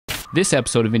This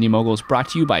episode of Indy Mogul is brought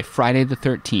to you by Friday the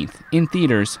 13th, in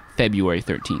theaters February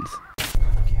 13th.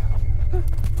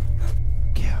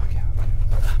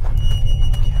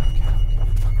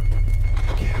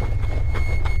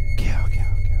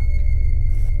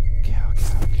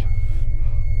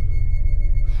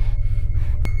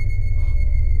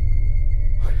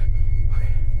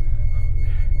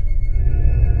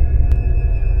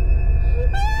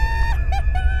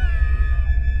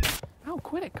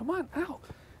 Quit it, come on, ow.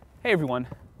 Hey everyone,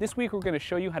 this week we're going to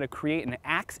show you how to create an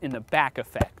axe in the back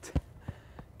effect.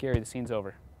 Gary, the scene's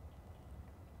over.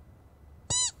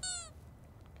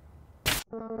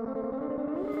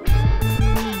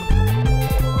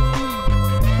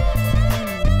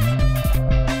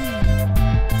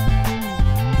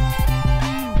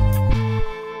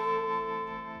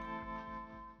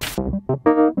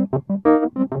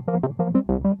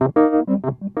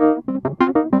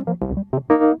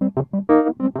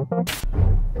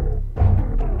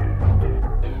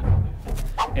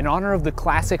 In honor of the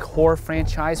classic horror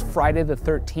franchise, Friday the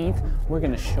 13th, we're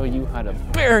gonna show you how to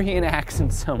bury an axe in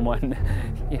someone.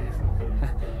 Yeah,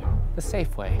 the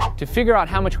safe way. To figure out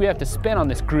how much we have to spend on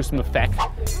this gruesome effect,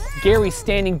 Gary's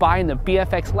standing by in the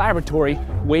BFX laboratory,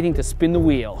 waiting to spin the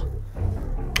wheel.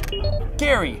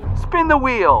 Gary, spin the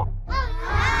wheel!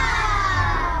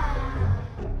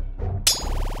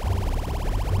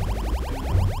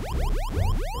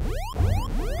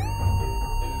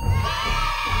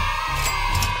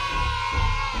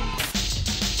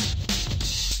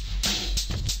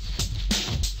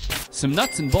 Some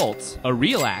nuts and bolts, a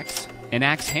real axe, an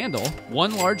axe handle,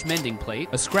 one large mending plate,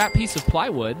 a scrap piece of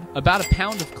plywood, about a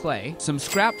pound of clay, some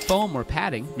scrap foam or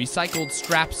padding, recycled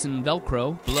straps and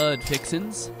Velcro, blood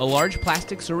fixins, a large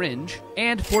plastic syringe,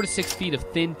 and 4 to 6 feet of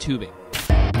thin tubing.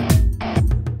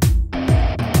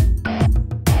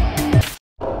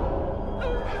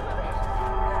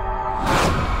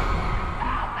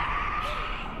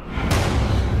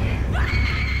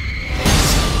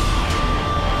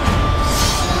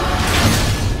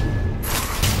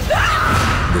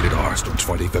 Starts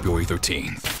Friday, February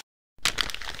 13th.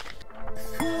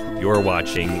 You're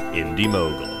watching Indy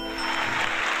Mogul.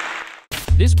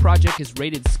 This project is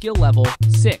rated skill level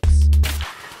 6.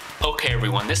 Okay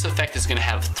everyone, this effect is going to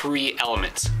have 3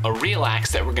 elements. A real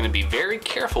axe that we're going to be very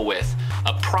careful with,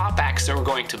 a prop axe that we're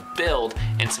going to build,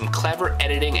 and some clever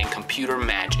editing and computer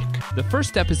magic. The first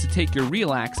step is to take your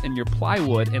real axe and your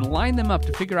plywood and line them up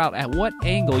to figure out at what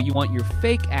angle you want your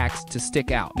fake axe to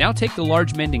stick out. Now take the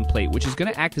large mending plate, which is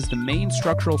going to act as the main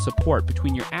structural support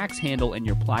between your axe handle and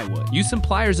your plywood. Use some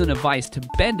pliers and a vise to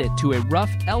bend it to a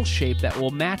rough L shape that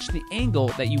will match the angle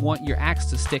that you want your axe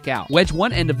to stick out. Wedge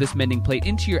one end of this mending plate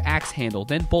into your axe handle,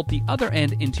 then bolt the other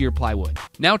end into your plywood.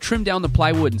 Now trim down the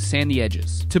plywood and sand the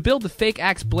edges. To build the fake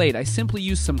axe blade, I simply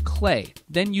used some clay,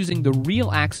 then using the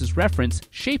real axe as reference,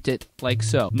 shaped it like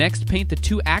so. Next, paint the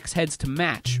 2 axe heads to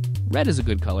match. Red is a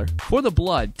good color. For the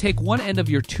blood, take one end of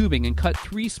your tubing and cut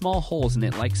 3 small holes in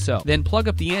it like so. Then plug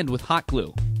up the end with hot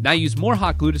glue. Now use more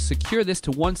hot glue to secure this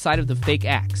to one side of the fake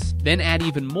axe. Then add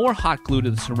even more hot glue to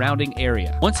the surrounding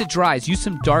area. Once it dries, use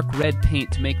some dark red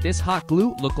paint to make this hot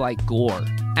glue look like gore.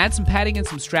 Add some padding and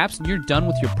some straps and you're done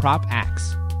with your prop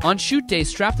axe. On shoot day,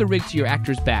 strap the rig to your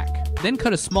actor's back. Then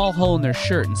cut a small hole in their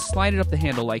shirt and slide it up the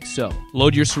handle like so.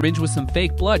 Load your syringe with some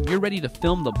fake blood and you're ready to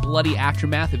film the bloody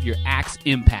aftermath of your axe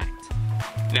impact.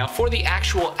 Now for the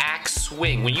actual axe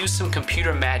swing, we use some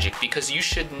computer magic because you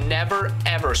should never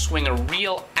ever swing a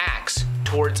real axe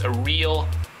towards a real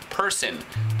person.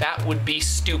 That would be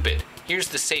stupid. Here's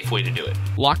the safe way to do it.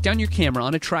 Lock down your camera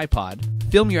on a tripod.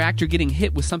 Film your actor getting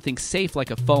hit with something safe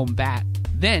like a foam bat.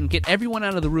 Then get everyone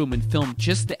out of the room and film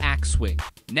just the axe swing.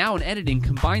 Now in editing,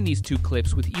 combine these 2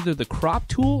 clips with either the crop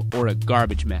tool or a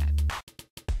garbage mat.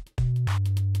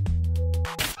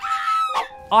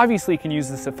 Obviously you can use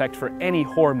this effect for any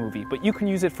horror movie, but you can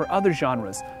use it for other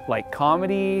genres, like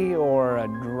comedy or a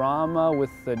drama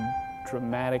with a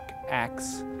dramatic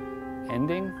axe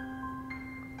ending.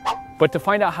 But to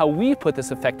find out how we put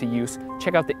this effect to use,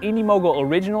 check out the Indy Mogul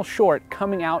original short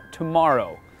coming out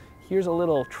tomorrow. Here's a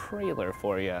little trailer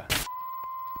for you.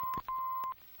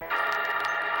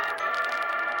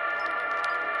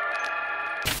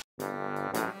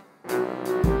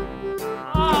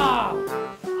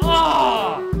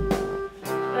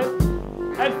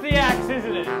 That's the axe,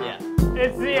 isn't it? Yeah.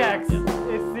 It's the axe. Yeah.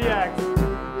 It's the axe.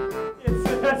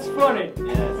 That's funny.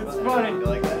 Yeah, it's funny. You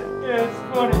like that? Yeah, it's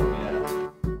funny. Yeah.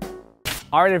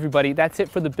 All right, everybody, that's it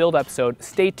for the build episode.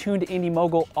 Stay tuned to Indy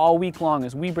Mogul all week long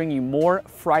as we bring you more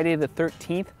Friday the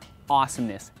 13th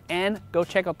awesomeness. And go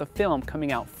check out the film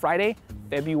coming out Friday,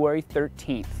 February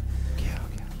 13th.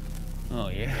 Oh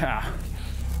yeah.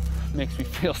 Makes me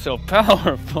feel so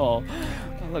powerful.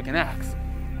 Oh, look, an axe.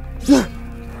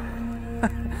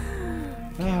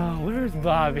 Oh, where's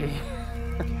Bobby?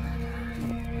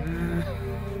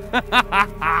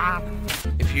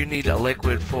 If you need a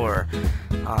liquid for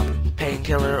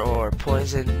painkiller or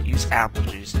poison, use apple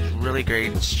juice. It's really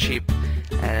great, it's cheap,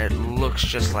 and it looks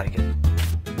just like it.